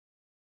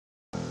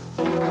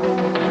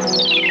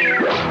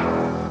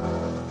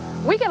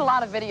We get a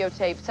lot of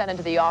videotapes sent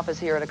into the office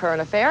here at A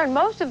Current Affair, and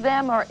most of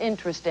them are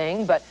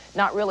interesting, but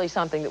not really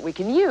something that we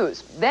can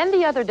use. Then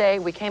the other day,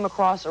 we came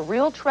across a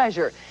real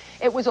treasure.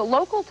 It was a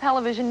local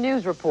television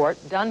news report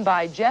done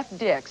by Jeff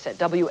Dix at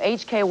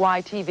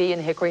WHKY-TV in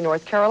Hickory,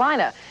 North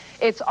Carolina.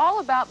 It's all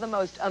about the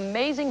most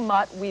amazing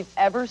mutt we've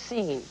ever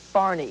seen,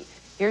 Barney.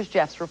 Here's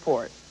Jeff's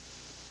report.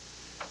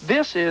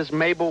 This is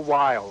Mabel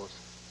Wiles,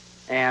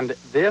 and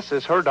this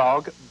is her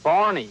dog,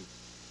 Barney.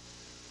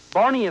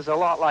 Barney is a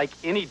lot like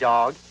any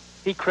dog.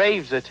 He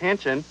craves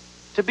attention,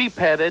 to be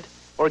petted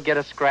or get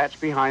a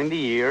scratch behind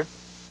the ear.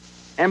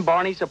 And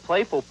Barney's a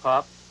playful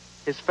pup,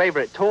 his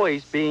favorite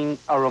toys being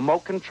a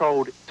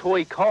remote-controlled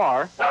toy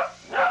car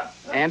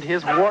and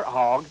his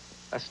warthog,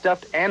 a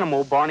stuffed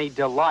animal Barney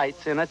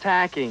delights in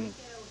attacking.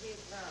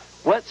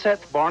 What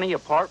sets Barney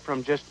apart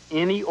from just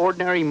any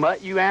ordinary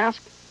mutt, you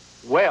ask?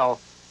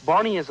 Well,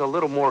 Barney is a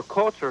little more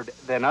cultured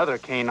than other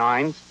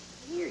canines.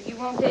 Here, you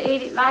want to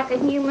eat it like a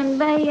human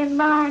being,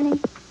 Barney?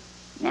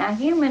 Now,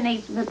 human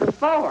eats with a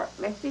fork.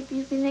 Let's see if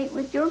you can eat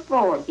with your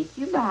fork. Get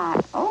you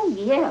bite. Oh,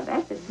 yeah,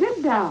 that's a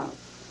good dog.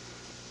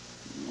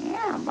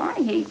 Yeah,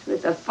 Barney eats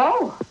with a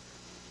fork.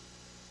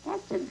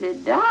 That's a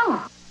good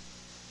dog.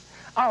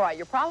 All right,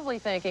 you're probably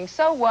thinking,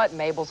 so what?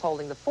 Mabel's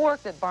holding the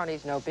fork, that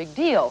Barney's no big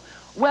deal.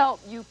 Well,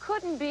 you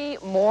couldn't be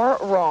more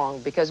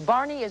wrong, because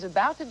Barney is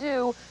about to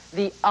do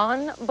the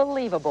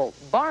unbelievable.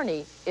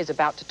 Barney is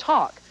about to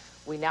talk.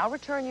 We now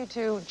return you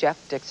to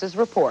Jeff Dix's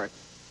report.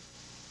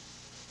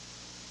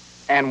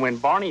 And when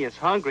Barney is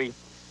hungry,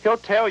 he'll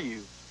tell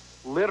you,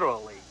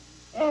 literally.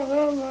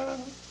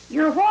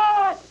 You're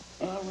what?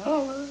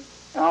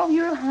 Oh,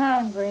 you're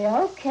hungry,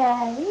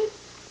 okay.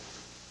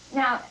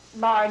 Now,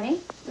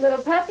 Barney,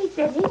 little puppy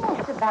said he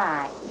wants to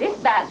bite. This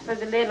bite's for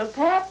the little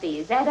puppy.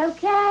 Is that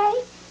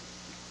okay?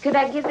 Could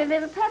I give the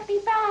little puppy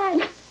a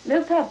bite?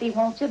 Little puppy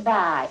wants a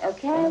bite,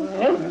 okay?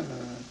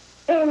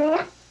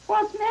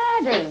 What's the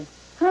matter?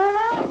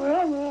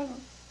 Huh?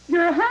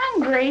 You're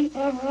hungry?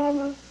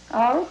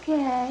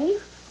 Okay.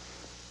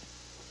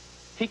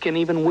 He can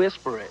even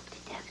whisper it.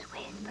 Just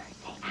whisper.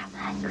 Say, I'm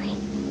hungry.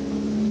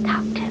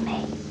 Talk to me.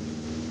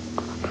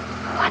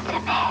 What's the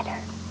matter?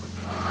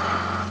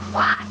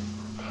 What?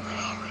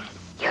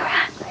 You're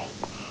hungry.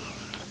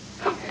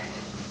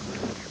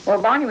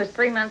 Well, Barney was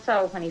 3 months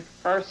old when he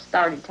first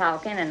started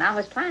talking, and I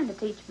was trying to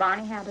teach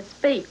Barney how to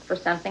speak for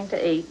something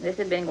to eat. This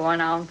had been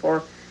going on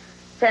for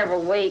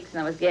several weeks,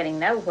 and I was getting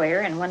nowhere.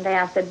 And one day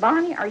I said,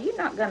 Barney, are you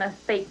not going to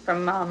speak for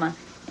Mama?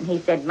 And he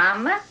said,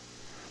 Mama.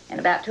 And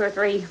about 2 or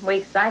 3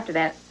 weeks after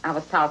that, I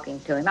was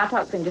talking to him. I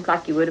talked to him just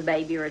like you would a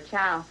baby or a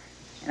child.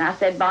 And I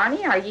said,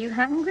 Barney, are you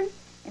hungry?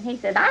 And he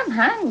said, I'm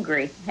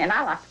hungry. And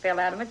I like to fell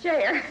out of my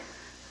chair.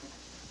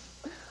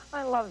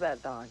 I love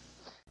that dog.